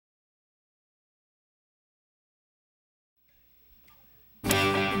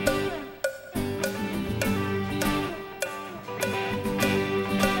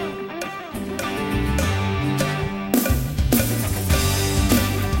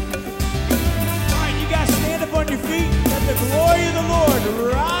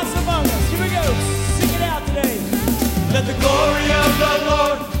Let the glory of the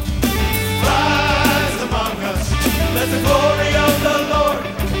Lord rise among us. Let the glory of the Lord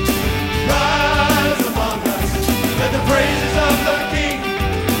rise among us. Let the praises of the King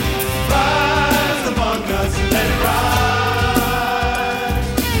rise among us. Let it rise.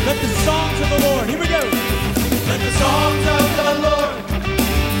 Let the songs of the Lord, here we go. Let the songs of the Lord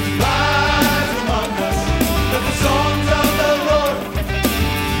rise among us. Let the songs of the Lord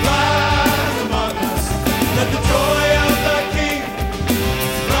rise among us. Let the joy of the King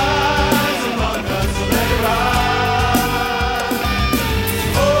rise among us. Let it rise.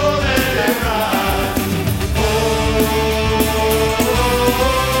 Oh, let it rise. Oh,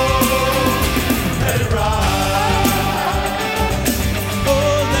 let it rise.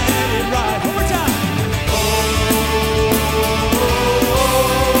 Oh, let it rise. One more time. Oh,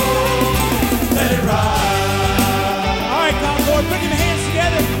 let it rise. All right, Concord, put your hands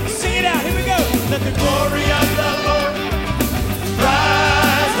together. Sing it out. Here we go. Let the glory of the Lord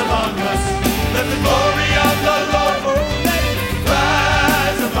rise among us. Let the glory of the Lord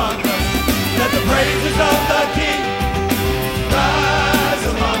rise among us. Let the praises of the King rise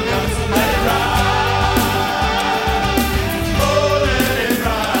among us. Let it rise. Oh, let it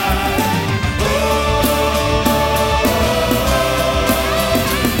rise. Oh,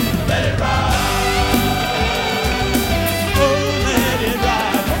 let it rise. Oh, let it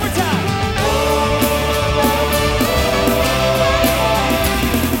rise. One more time.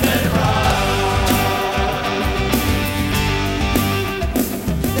 Let it rise.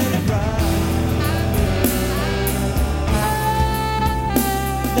 Let it rise.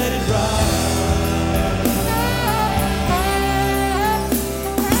 Let it rise.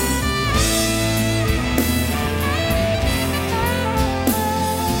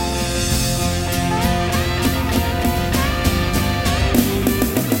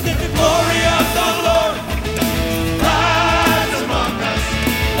 Let the glory of the Lord rise among us.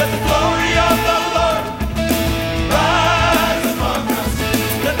 Let the glory of the Lord rise among us.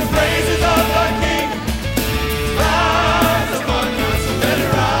 Let the praises of the King rise among us. Let it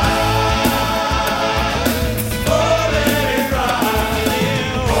rise. Oh, let it rise.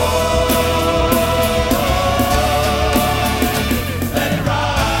 Oh, let it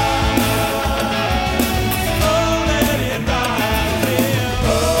rise. Oh, let it rise.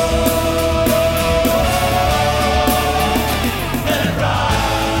 Let it rise.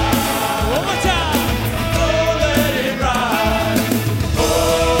 One more time. Oh, let it rise. Oh,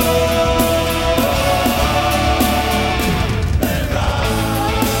 let it rise.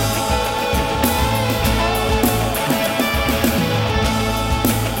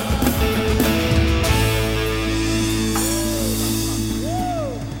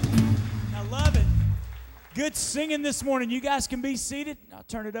 I love it. Good singing this morning. You guys can be seated. I'll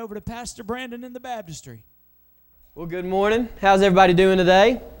turn it over to Pastor Brandon in the baptistry. Well, good morning. How's everybody doing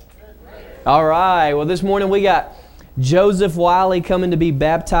today? All right. Well, this morning we got Joseph Wiley coming to be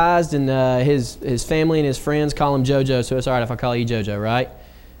baptized, and his family and his friends call him JoJo, so it's all right if I call you JoJo, right?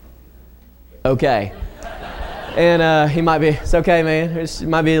 Okay. And he might be, it's okay, man. He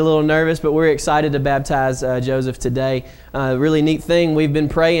might be a little nervous, but we're excited to baptize Joseph today. Really neat thing, we've been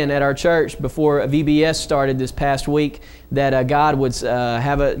praying at our church before VBS started this past week that God would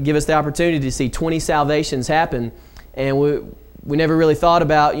give us the opportunity to see 20 salvations happen. And we never really thought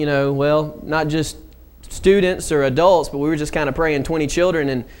about, not just students or adults, but we were just kind of praying 20 children.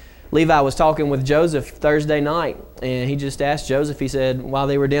 And Levi was talking with Joseph Thursday night, and he just asked Joseph, he said, while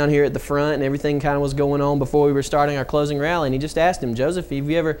they were down here at the front and everything kind of was going on before we were starting our closing rally, and he just asked him, Joseph, have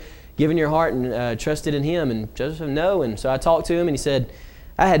you ever given your heart and trusted in Him? And Joseph said, no. And so I talked to him, and he said,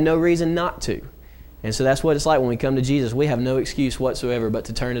 I had no reason not to. And so that's what it's like when we come to Jesus. We have no excuse whatsoever but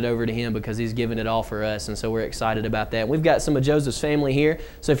to turn it over to Him because He's given it all for us, and so we're excited about that. We've got some of Joseph's family here,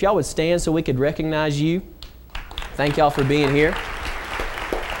 so if y'all would stand so we could recognize you. Thank y'all for being here.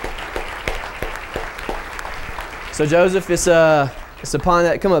 So Joseph, it's upon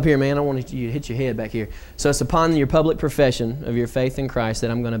that, come up here, man, I want you to hit your head back here. So it's upon your public profession of your faith in Christ that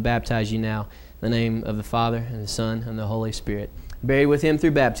I'm going to baptize you now in the name of the Father and the Son and the Holy Spirit. Buried with Him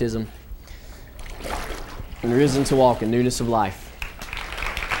through baptism and risen to walk in newness of life.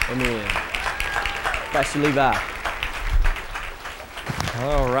 Amen. Pastor Levi.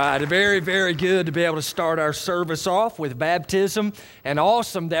 All right, very, very good to be able to start our service off with baptism, and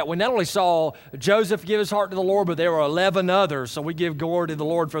awesome that we not only saw Joseph give his heart to the Lord, but there were 11 others, so we give glory to the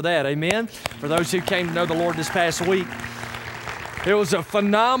Lord for that, amen, for those who came to know the Lord this past week. It was a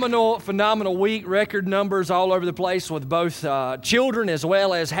phenomenal week, record numbers all over the place with both children as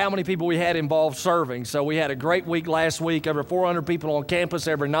well as how many people we had involved serving. So we had a great week last week, over 400 people on campus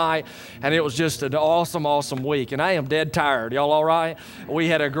every night, and it was just an awesome week. And I am dead tired. Y'all all right? We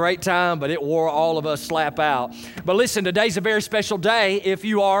had a great time, but it wore all of us slap out. But listen, today's a very special day if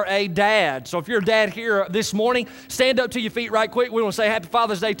you are a dad. So if you're a dad here this morning, stand up to your feet right quick. We want to say Happy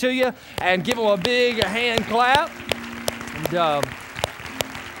Father's Day to you and give them a big hand clap. And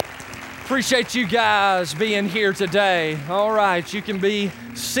appreciate you guys being here today. All right, you can be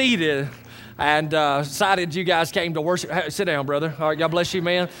seated. And excited you guys came to worship. Hey, sit down, brother. All right, God bless you,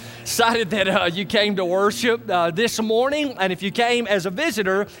 man. Excited that you came to worship this morning. And if you came as a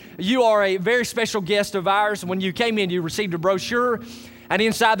visitor, you are a very special guest of ours. When you came in, you received a brochure. And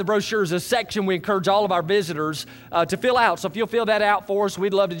inside the brochure is a section we encourage all of our visitors to fill out. So if you'll fill that out for us,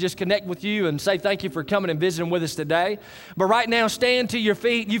 we'd love to just connect with you and say thank you for coming and visiting with us today. But right now, stand to your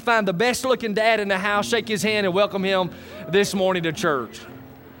feet. You find the best looking dad in the house. Shake his hand and welcome him this morning to church.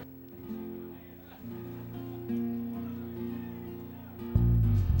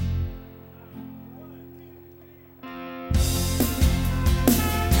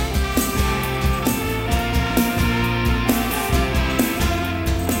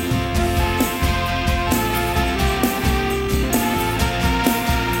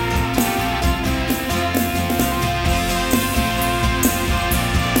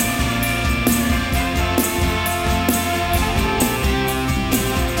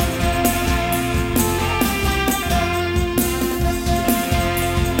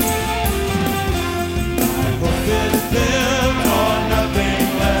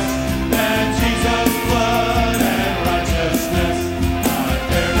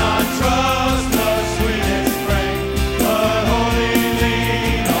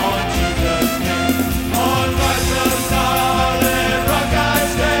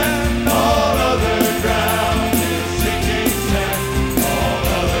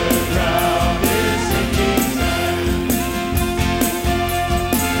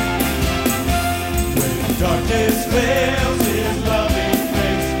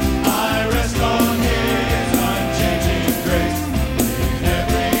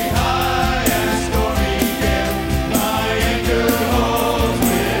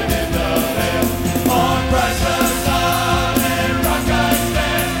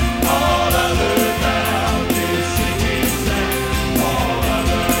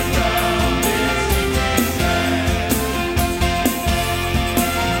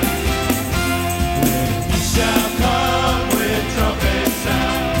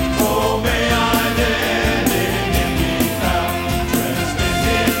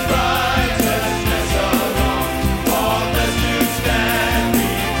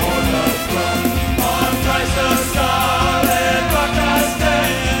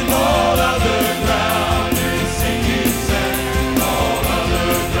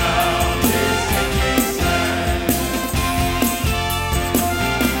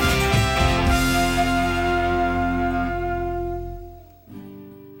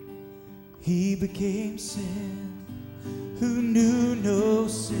 He became sin, who knew no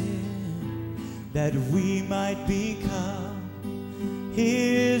sin, that we might become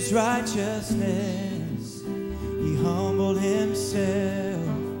His righteousness. He humbled Himself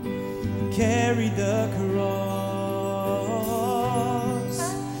and carried the cross.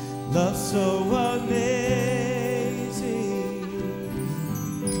 Love so amazing,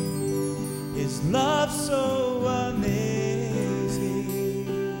 His love so amazing.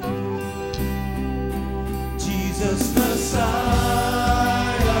 Jesus Messiah,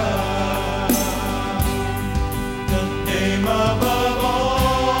 the name above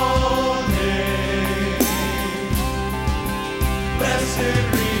all names, blessed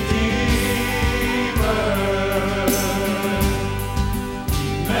Redeemer,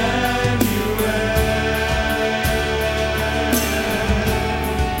 Emmanuel.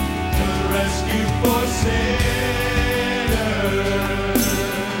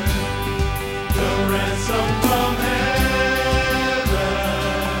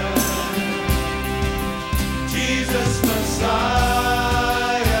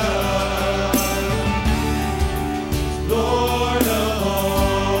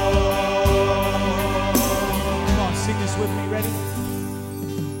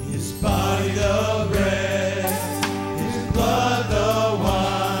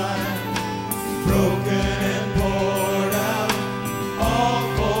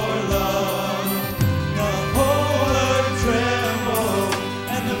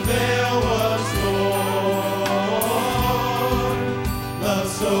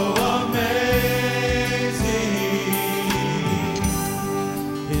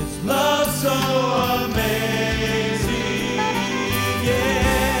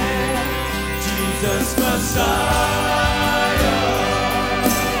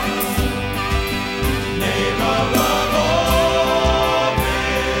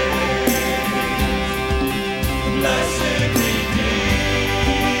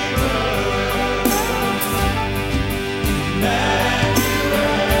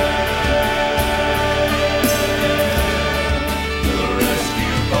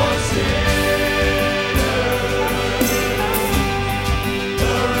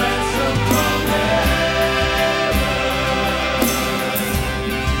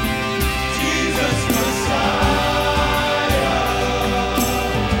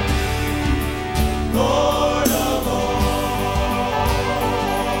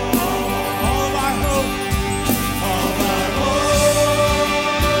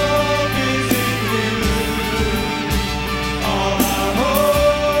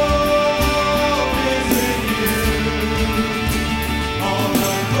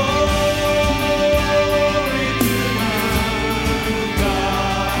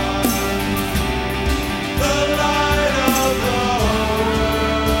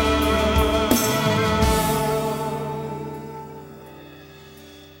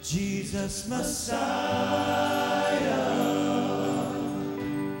 Jesus Messiah,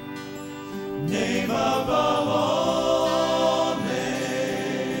 name above all names,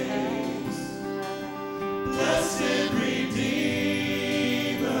 blessed Redeemer,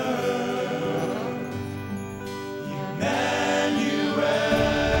 Emmanuel,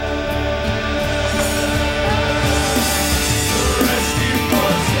 the rescue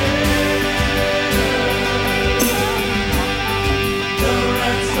for sinners, the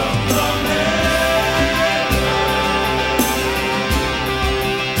ransom from heaven,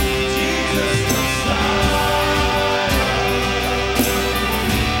 Jesus Messiah,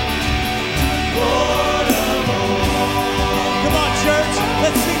 Lord of all. Come on, church,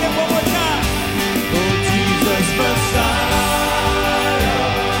 let's sing it one more time. Oh, Jesus Messiah,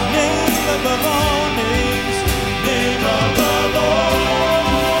 name above all names, name above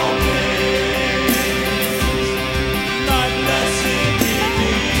all names, my blessed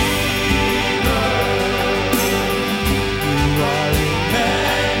Redeemer, you are Emmanuel,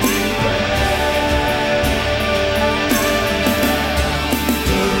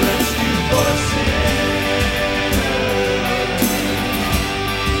 the rescue for sinners,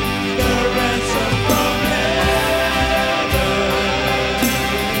 the ransom from heaven,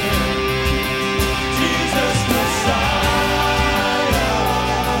 Jesus Messiah,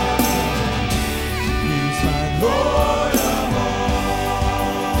 He's my Lord of all.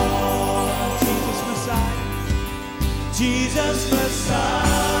 Jesus Messiah, Jesus Messiah,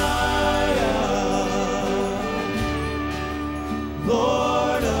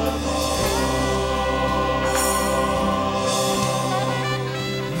 Lord of all,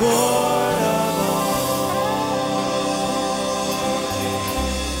 Lord of all,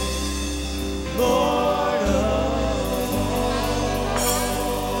 Lord of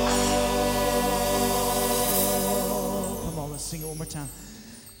all. Come on, let's sing it one more time.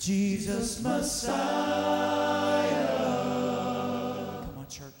 Jesus Messiah. Come on,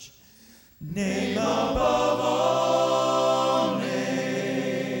 church. Name above all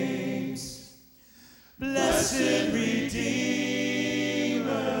names, blessed Redeemer,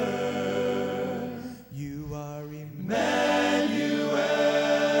 you are Emmanuel,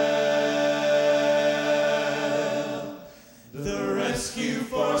 the rescue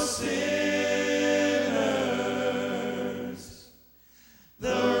for sinners,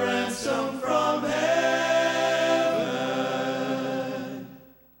 the ransom from heaven,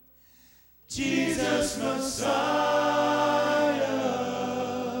 Jesus Messiah,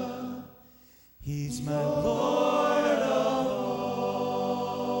 He's my Lord of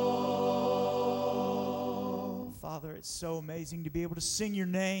all. Father, it's so amazing to be able to sing your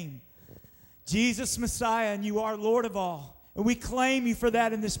name, Jesus Messiah, and you are Lord of all. And we claim you for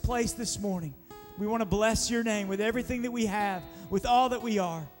that in this place this morning. We want to bless your name with everything that we have, with all that we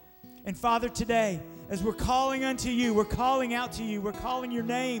are. And Father, today, as we're calling unto you, we're calling out to you, we're calling your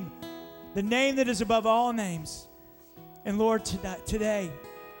name, the name that is above all names. And Lord, today,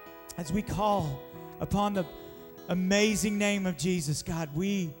 as we call upon the amazing name of Jesus, God,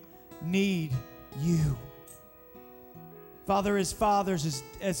 we need you. Father, as fathers,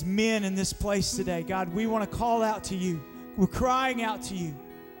 as men in this place today, God, we want to call out to you. We're crying out to you.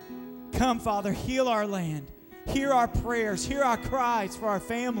 Come, Father, heal our land. Hear our prayers. Hear our cries for our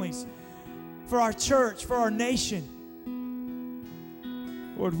families, for our church, for our nation.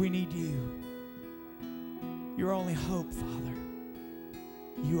 Lord, we need you. Your only hope, Father.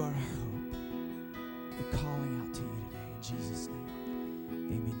 You are our hope. We're calling out to you today in Jesus' name.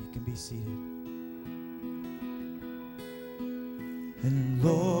 Amen. You can be seated. And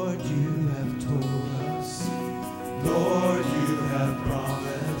Lord, you have told us, Lord, you have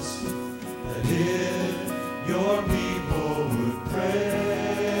promised that if your people would pray,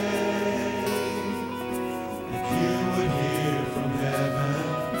 that you would hear from heaven,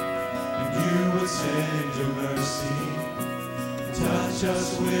 and you would send your mercy, touch us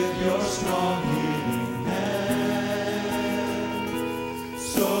with your strong healing hand.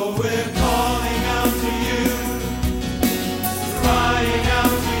 So we're calling out to you, crying out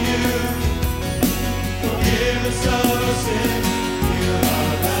to you, forgive us of our sin, heal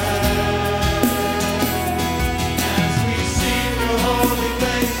our land. As we seek your holy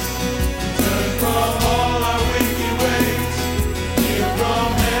face, turn from all our wicked ways, hear from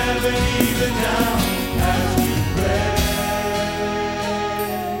heaven even now as we pray.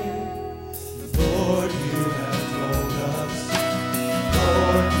 Lord, you have told us,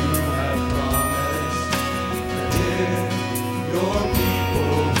 Lord, you have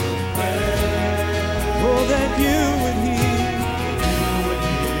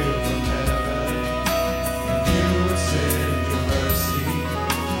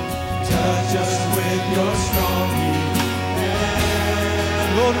your strong hand.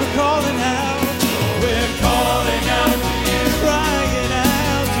 Lord, we're calling out. We're calling out to you. Crying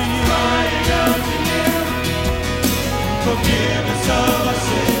out to you. Crying out to you. Forgive us of our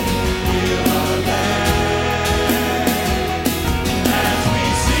sin. Heal our land. As we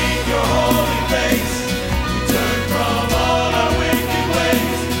seek your holy face, we turn from all our wicked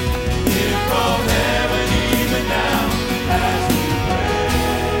ways. Hear from heaven even now as we pray.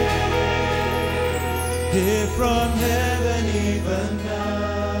 Hear from heaven even now.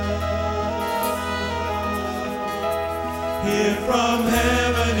 Hear from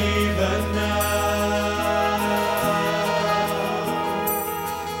heaven even now.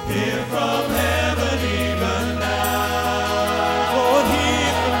 Hear from heaven even now. Lord,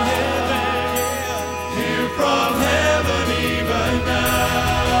 hear from heaven, yeah. Hear from heaven even now.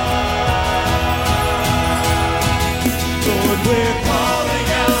 Lord, we're calling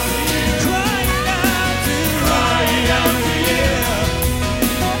out to you, crying out to you, crying out to you.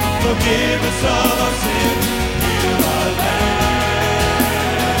 Forgive us of our sin, heal our land.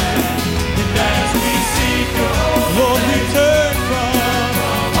 And as we seek your holy Lord, we turn from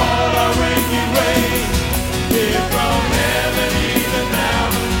all our wicked ways. Hear from heaven even now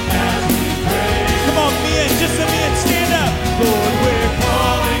as we pray. Come on, men, just a minute, stand up. Lord, we're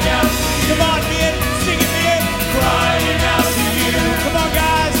calling out to you. Come on, men, sing it, men. Crying out to you. Come on,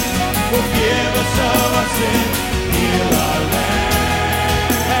 guys. Forgive us of our sin, heal our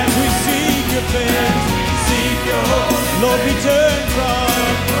land. As we seek your face, we seek your holy Lord, we turn from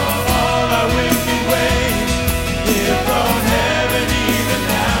all our wicked ways. Hear from heaven even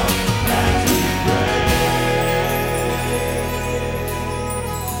now as we pray.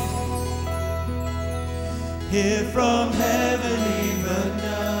 Hear from heaven even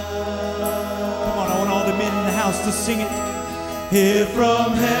now. Come on, I want all the men in the house to sing it. Hear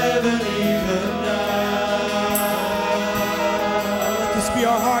from heaven even now. Let this be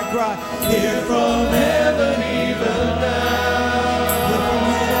our heart cry. Hear from heaven even now.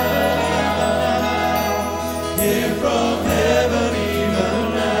 Hear from heaven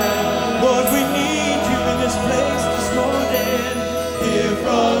even now. Lord, we need you in this place this morning. Hear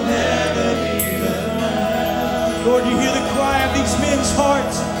from heaven even now. Lord, you hear the cry of these men's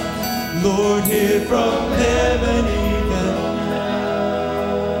hearts. Lord, hear from heaven even now.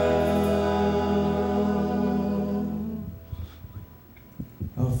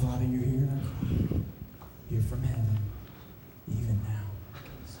 Oh, Father, you hear that cry. Hear from heaven even now.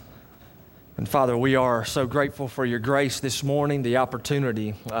 And Father, we are so grateful for your grace this morning, the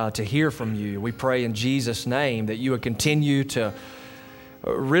opportunity to hear from you. We pray in Jesus' name that you would continue to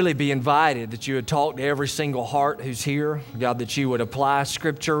really be invited, that you would talk to every single heart who's here. God, that you would apply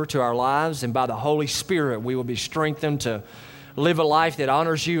Scripture to our lives, and by the Holy Spirit we will be strengthened to live a life that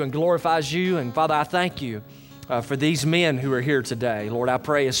honors you and glorifies you. And Father, I thank you for these men who are here today. Lord, I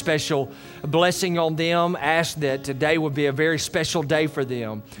pray a special blessing on them. Ask that today would be a very special day for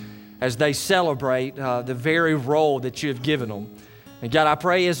them as they celebrate the very role that you have given them. And God, I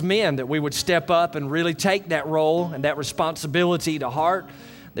pray as men that we would step up and really take that role and that responsibility to heart,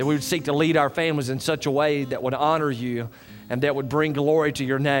 that we would seek to lead our families in such a way that would honor you and that would bring glory to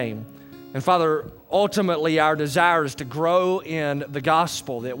your name. And Father, ultimately our desire is to grow in the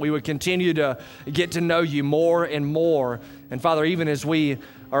gospel, that we would continue to get to know you more and more. And Father, even as we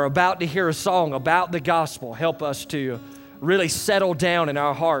are about to hear a song about the gospel, help us to really settle down in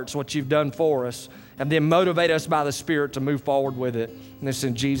our hearts what you've done for us, and then motivate us by the Spirit to move forward with it. And it's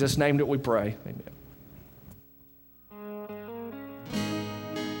in Jesus' name that we pray. Amen.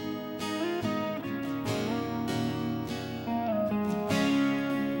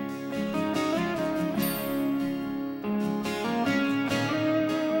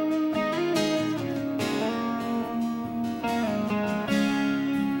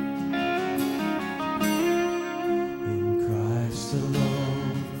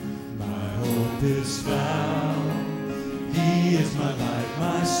 Is found. He is my light,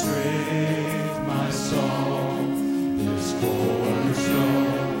 my strength, my song. This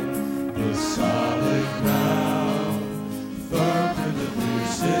cornerstone, this solid ground, firm through the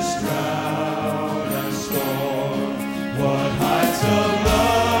fiercest drought and storm. What heights of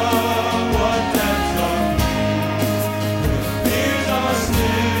love, what depths of peace, when fears are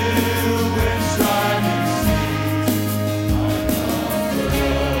still, when striving cease, my comforter.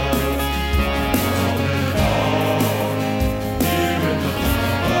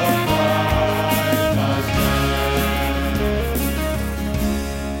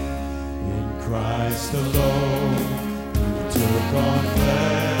 Christ alone, who took on